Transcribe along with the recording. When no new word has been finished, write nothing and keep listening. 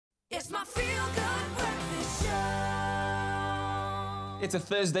It's my feel-good breakfast show. It's a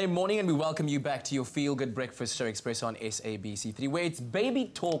Thursday morning and we welcome you back to your feel-good breakfast show, Expresso on SABC3, where it's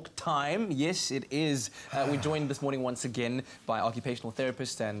baby talk time. Yes, it is. We're joined this morning once again by occupational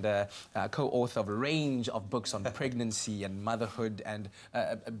therapist and co-author of a range of books on pregnancy and motherhood, and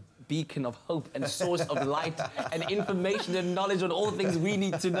a beacon of hope and source of light and information and knowledge on all things we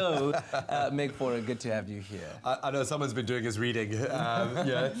need to know. Meg Faure, good to have you here. I know someone's been doing his reading.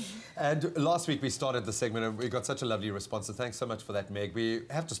 Yeah. And last week we started the segment and we got such a lovely response, so thanks so much for that, Meg. We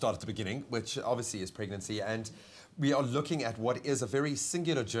have to start at the beginning, which obviously is pregnancy, and we are looking at what is a very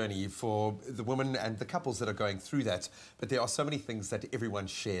singular journey for the women and the couples that are going through that, but there are so many things that everyone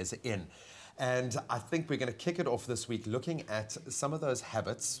shares in. And I think we're going to kick it off this week looking at some of those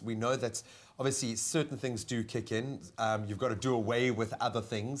habits. We know that obviously certain things do kick in. You've got to do away with other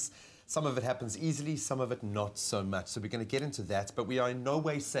things. Some of it happens easily, some of it not so much. So we're going to get into that, but we are in no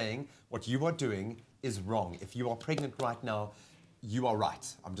way saying what you are doing is wrong. If you are pregnant right now, you are right.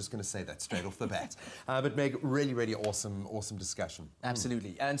 I'm just going to say that straight off the bat. But Meg, really, really awesome discussion.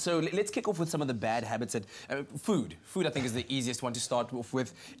 Absolutely. And so let's kick off with some of the bad habits. That food. Food, I think, is the easiest one to start off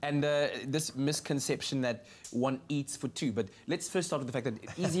with. And this misconception that one eats for two. But let's first start with the fact that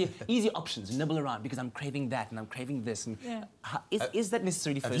easy options, nibble around because I'm craving that and I'm craving this. And yeah. Is that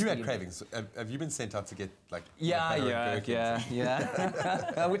necessarily first? Have you had cravings? Have you been sent out to get like? Yeah.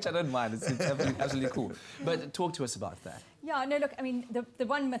 Which I don't mind. It's absolutely cool. But talk to us about that. Yeah, no, look, I mean, the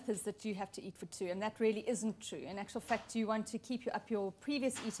one myth is that you have to eat for two, and that really isn't true. In actual fact, you want to keep up your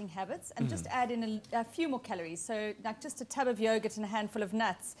previous eating habits and just add in a few more calories. So, like, just a tub of yogurt and a handful of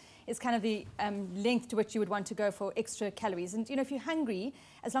nuts is kind of the length to which you would want to go for extra calories. And, you know, if you're hungry,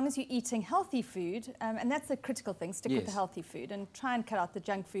 as long as you're eating healthy food, and that's the critical thing, stick with the healthy food and try and cut out the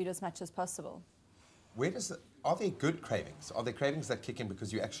junk food as much as possible. Are there good cravings? Are there cravings that kick in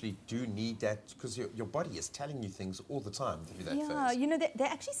because you actually do need that? Because your body is telling you things all the time through that phase. Yeah, you know, they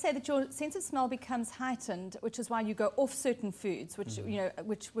actually say that your sense of smell becomes heightened, which is why you go off certain foods, which, you know,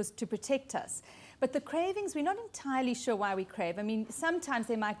 which was to protect us. But the cravings, we're not entirely sure why we crave. I mean, sometimes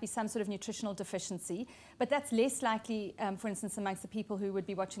there might be some sort of nutritional deficiency, but that's less likely, for instance, amongst the people who would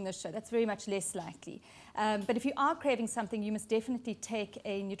be watching this show. That's very much less likely. But if you are craving something, you must definitely take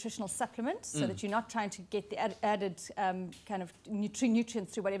a nutritional supplement so that you're not trying to get the added kind of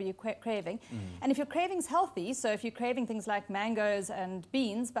nutrients to whatever you're craving. And if your craving's healthy, so if you're craving things like mangoes and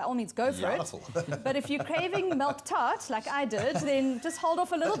beans, by all means go for it. But if you're craving milk tart, like I did, then just hold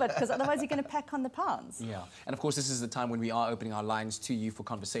off a little bit, because otherwise you're going to pack on the pounds. Yeah, and of course this is the time when we are opening our lines to you for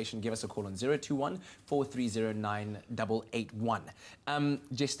conversation. Give us a call on 021-430-9881.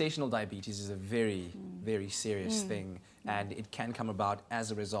 Gestational diabetes is a very, very serious thing, and it can come about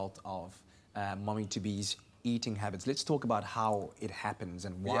as a result of mommy-to-be's eating habits. Let's talk about how it happens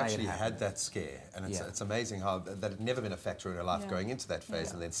and why it happens. We actually had that scare, and it's amazing how that had never been a factor in her life going into that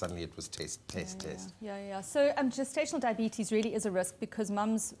phase, and then suddenly it was test. So gestational diabetes really is a risk because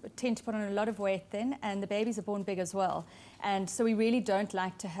mums tend to put on a lot of weight then, and the babies are born big as well. And so we really don't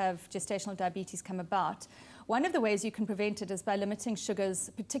like to have gestational diabetes come about. One of the ways you can prevent it is by limiting sugars,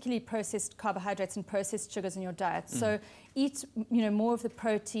 particularly processed carbohydrates and processed sugars in your diet. So eat, you know, more of the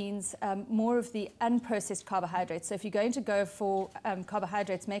proteins, more of the unprocessed carbohydrates. So if you're going to go for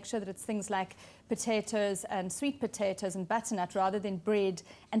carbohydrates, make sure that it's things like potatoes and sweet potatoes and butternut rather than bread,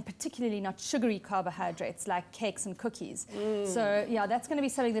 and particularly not sugary carbohydrates like cakes and cookies. So yeah, that's going to be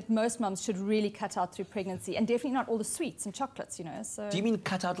something that most mums should really cut out through pregnancy, and definitely not all the sweets and chocolates, you know. So do you mean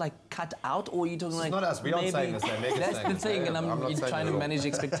cut out like cut out, or are you talking like? Not us. We aren't saying the same. That's the thing, and I'm trying to manage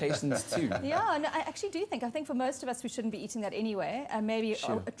expectations too. Yeah, no, I actually do think. I think for most of us, we shouldn't be eating that anyway. Maybe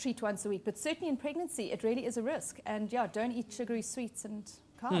a treat once a week, but certainly in pregnancy, it really is a risk. And yeah, don't eat sugary sweets and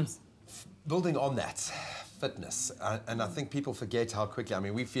carbs. Building on that, fitness, and I think people forget how quickly, I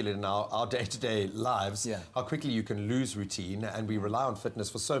mean, we feel it in our day-to-day lives, how quickly you can lose routine, and we rely on fitness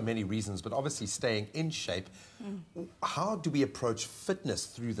for so many reasons, but obviously staying in shape. How do we approach fitness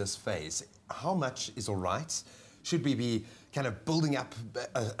through this phase? How much is all right? Should we be kind of building up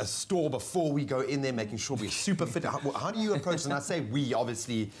a store before we go in there, making sure we're super fit? How do you approach, and I say we,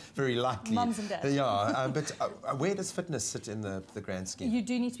 obviously, very likely. Mums and dads. Yeah, but where does fitness sit in the grand scheme? You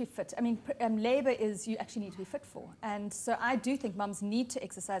do need to be fit. I mean, labour is you actually need to be fit for. And so I do think mums need to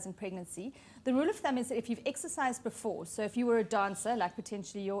exercise in pregnancy. The rule of thumb is that if you've exercised before, so if you were a dancer, like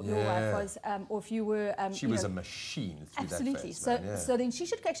potentially your wife was, or if you were... she was a machine through that phase. So then she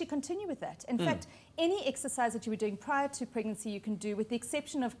should actually continue with that. In fact, any exercise that you were doing prior to pregnancy pregnancy you can do, with the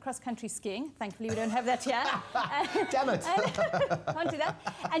exception of cross-country skiing. Thankfully, we don't have that here. Damn it. Can't do that.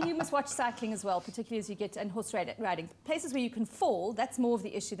 And you must watch cycling as well, particularly as you get, and horse riding. Places where you can fall, that's more of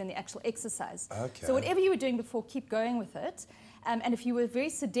the issue than the actual exercise. Okay. So whatever you were doing before, keep going with it. And if you were very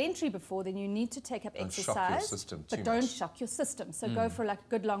sedentary before, then you need to take up exercise. Shock your system but too don't much. shock your system. So go for like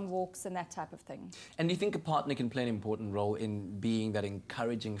good long walks and that type of thing. And do you think a partner can play an important role in being that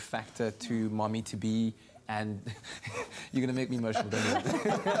encouraging factor to mommy to be? And you're going to make me emotional, don't you?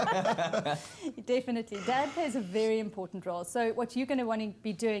 Definitely. Dad plays a very important role. So what you're going to want to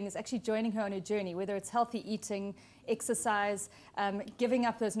be doing is actually joining her on her journey, whether it's healthy eating, exercise, giving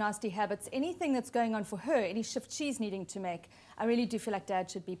up those nasty habits, anything that's going on for her, any shift she's needing to make. I really do feel like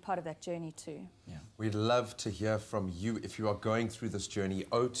Dad should be part of that journey too. Yeah. We'd love to hear from you if you are going through this journey.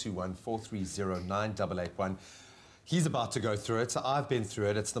 021 430 9881. He's about to go through it. I've been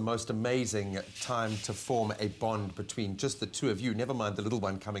through it. It's the most amazing time to form a bond between just the two of you, never mind the little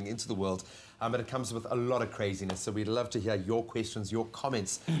one coming into the world. But it comes with a lot of craziness. So we'd love to hear your questions, your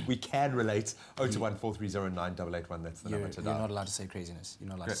comments. We can relate. 021 430 9881. That's the number to dial. You're not allowed to say craziness. You're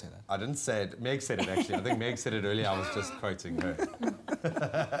not allowed to say that. I didn't say it. Meg said it, actually. I think Meg said it earlier. I was just quoting her.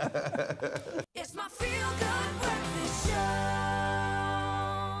 It's my feel-good breakfast show.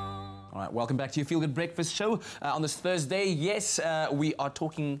 All right, welcome back to your Feel Good Breakfast show on this Thursday. Yes, we are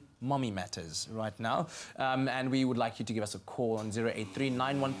talking mommy matters right now, and we would like you to give us a call on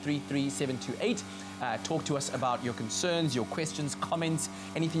 083-9133-728. Talk to us about your concerns, your questions, comments,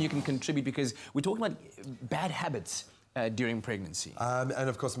 anything you can contribute, because we're talking about bad habits during pregnancy. And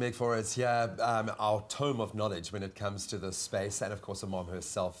of course, Meg Faure is here, our tome of knowledge when it comes to this space, and of course, a mom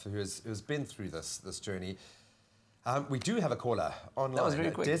herself who's been through this journey. We do have a caller online. That was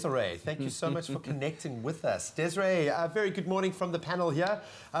very quick. Desiree, thank you so much for connecting with us. Desiree, very good morning from the panel here.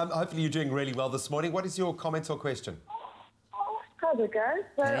 Hopefully you're doing really well this morning. What is your comment or question? Hi there, guys.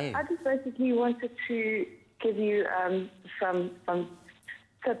 So Hey. I just basically wanted to give you some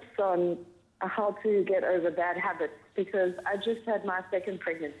tips on how to get over bad habits, because I just had my second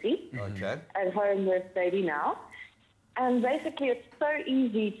pregnancy Okay. at home with baby now. And basically, it's so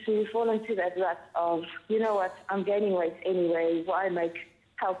easy to fall into that rut of, you know what, I'm gaining weight anyway. Why make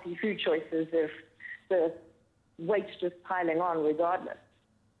healthy food choices if the weight's just piling on regardless?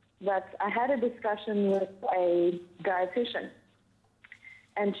 But I had a discussion with a dietitian,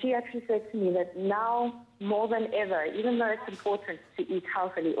 and she actually said to me that now more than ever, even though it's important to eat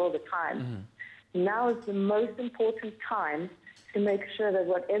healthily all the time, now is the most important time to make sure that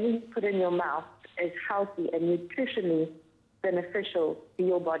whatever you put in your mouth is healthy and nutritionally beneficial to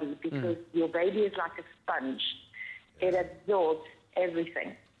your body, because your baby is like a sponge. It absorbs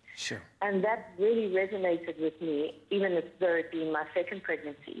everything. Sure. And that really resonated with me, even though it being my second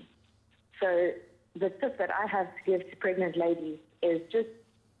pregnancy. So the tip that I have to give to pregnant ladies is just,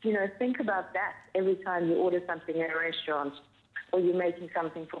 think about that every time you order something in a restaurant or you're making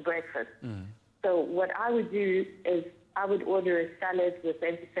something for breakfast. So what I would do is I would order a salad with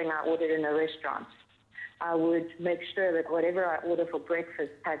everything I ordered in a restaurant. I would make sure that whatever I order for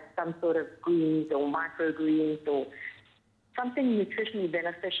breakfast had some sort of greens or microgreens or something nutritionally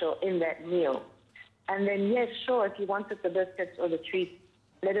beneficial in that meal. And then, yes, sure, if you wanted the biscuits or the treats,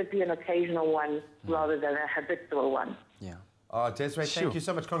 let it be an occasional one rather than a habitual one. Yeah. Oh, Desiree, thank you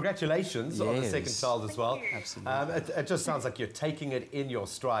so much. Congratulations on the second Yes. child as well. Absolutely. It just sounds like you're taking it in your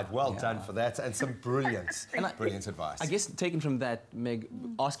stride. Well done for that, and some brilliant advice. I guess taken from that, Meg,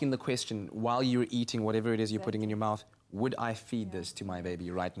 asking the question while you're eating whatever it is you're putting in your mouth, would I feed this to my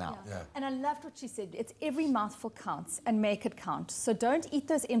baby right now? Yeah. And I loved what she said. It's every mouthful counts, and make it count. So don't eat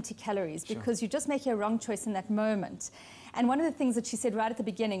those empty calories, because you're just making a wrong choice in that moment. And one of the things that she said right at the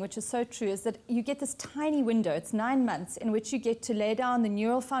beginning, which is so true, is that you get this tiny window, it's 9 months, in which you get to lay down the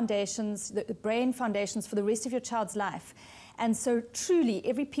neural foundations, the brain foundations for the rest of your child's life. And so truly,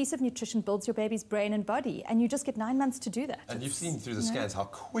 every piece of nutrition builds your baby's brain and body, and you just get 9 months to do that. And you've seen through the scans how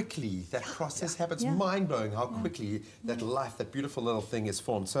quickly that process happens. Yeah. Mind-blowing how quickly that life, that beautiful little thing is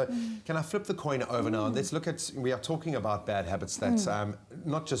formed. So can I flip the coin over now? And let's look at, we are talking about bad habits that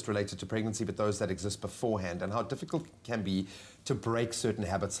not just related to pregnancy, but those that exist beforehand, and how difficult it can be to break certain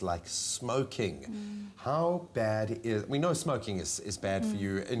habits like smoking. How bad is, we know smoking is bad for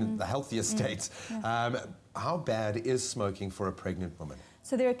you in the healthiest states. How bad is smoking for a pregnant woman?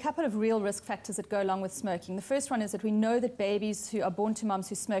 So there are a couple of real risk factors that go along with smoking. The first one is that we know that babies who are born to moms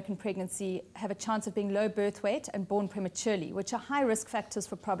who smoke in pregnancy have a chance of being low birth weight and born prematurely, which are high risk factors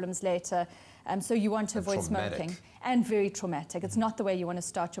for problems later. So you want to avoid traumatic. smoking. And very traumatic. It's not the way you want to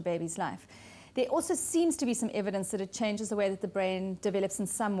start your baby's life. There also seems to be some evidence that it changes the way that the brain develops in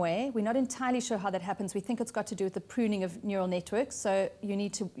some way. We're not entirely sure how that happens. We think it's got to do with the pruning of neural networks. So you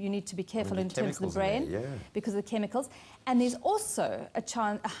need to be careful in terms of the brain because of the chemicals. And there's also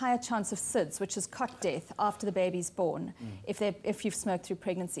a higher chance of SIDS, which is cot death after the baby's born, if you've smoked through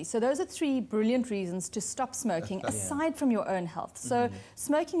pregnancy. So those are 3 brilliant reasons to stop smoking, aside from your own health. So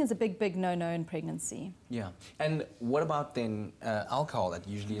smoking is a big, big no-no in pregnancy. Yeah. And what about then alcohol that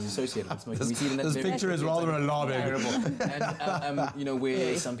usually is associated with smoking? We see it in This picture is rather alarming. And, you know,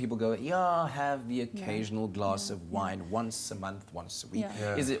 where some people go, have the occasional glass of wine once a month, once a week.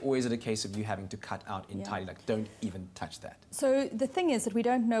 Or is it a case of you having to cut out entirely, like don't even touch that? So the thing is that we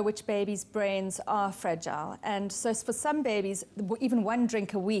don't know which babies' brains are fragile. And so for some babies, even 1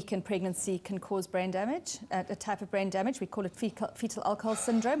 drink a week in pregnancy can cause brain damage, a type of brain damage. We call it fetal alcohol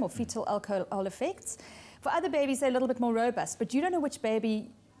syndrome or fetal alcohol effects. For other babies, they're a little bit more robust, but you don't know which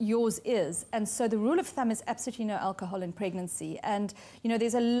baby yours is. And so the rule of thumb is absolutely no alcohol in pregnancy. And, you know,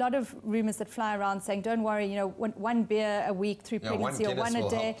 there's a lot of rumors that fly around saying, don't worry, you know, 1 beer a week through pregnancy or 1 a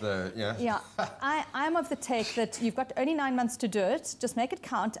day. I'm of the take that you've got only 9 months to do it. Just make it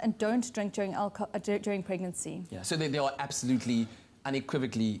count and don't drink during pregnancy. Yeah. So there are absolutely,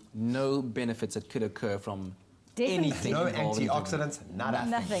 unequivocally, no benefits that could occur from anything. No antioxidants, nada.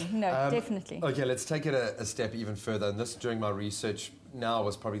 Nothing, no, definitely. Okay, let's take it a step even further. And this, during my research now,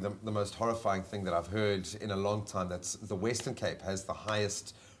 was probably the most horrifying thing that I've heard in a long time. That's the Western Cape has the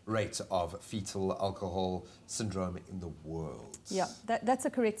highest rate of fetal alcohol syndrome in the world. Yeah, that's a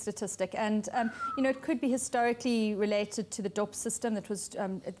correct statistic. And, you know, it could be historically related to the DOP system that was,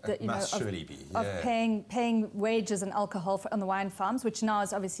 surely be. Of paying wages and alcohol on the wine farms, which now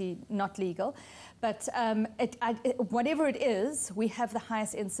is obviously not legal. But whatever it is, we have the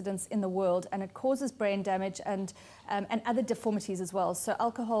highest incidence in the world, and it causes brain damage and other deformities as well. So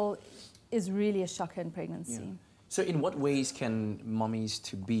alcohol is really a shocker in pregnancy. Yeah. So in what ways can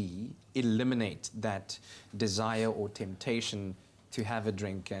mommies-to-be eliminate that desire or temptation to have a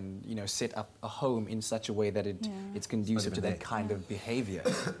drink and, you know, set up a home in such a way that it's conducive to that kind of behavior?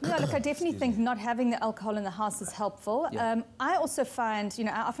 Yeah, look, I definitely think not having the alcohol in the house is helpful. Yeah. I also find, you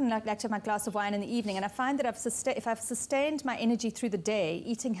know, I often like to have my glass of wine in the evening, and I find that if I've sustained my energy through the day,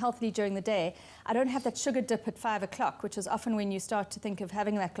 eating healthily during the day, I don't have that sugar dip at 5 o'clock, which is often when you start to think of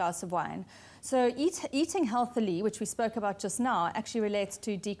having that glass of wine. So eating healthily, which we spoke about just now, actually relates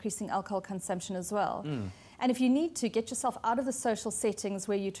to decreasing alcohol consumption as well. And if you need to, get yourself out of the social settings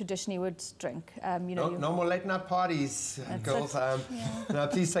where you traditionally would drink. No more late night parties, girls. Now,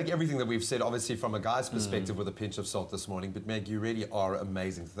 please take everything that we've said, obviously from a guy's perspective, with a pinch of salt this morning. But Meg, you really are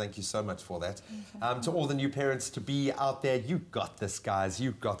amazing. Thank you so much for that. To all the new parents to be out there, you got this, guys.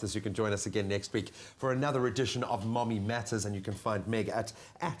 You got this. You can join us again next week for another edition of Mommy Matters, and you can find Meg at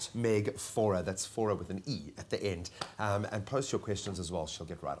Meg Faure. That's Faure with an E at the end. And post your questions as well. She'll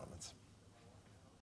get right on it.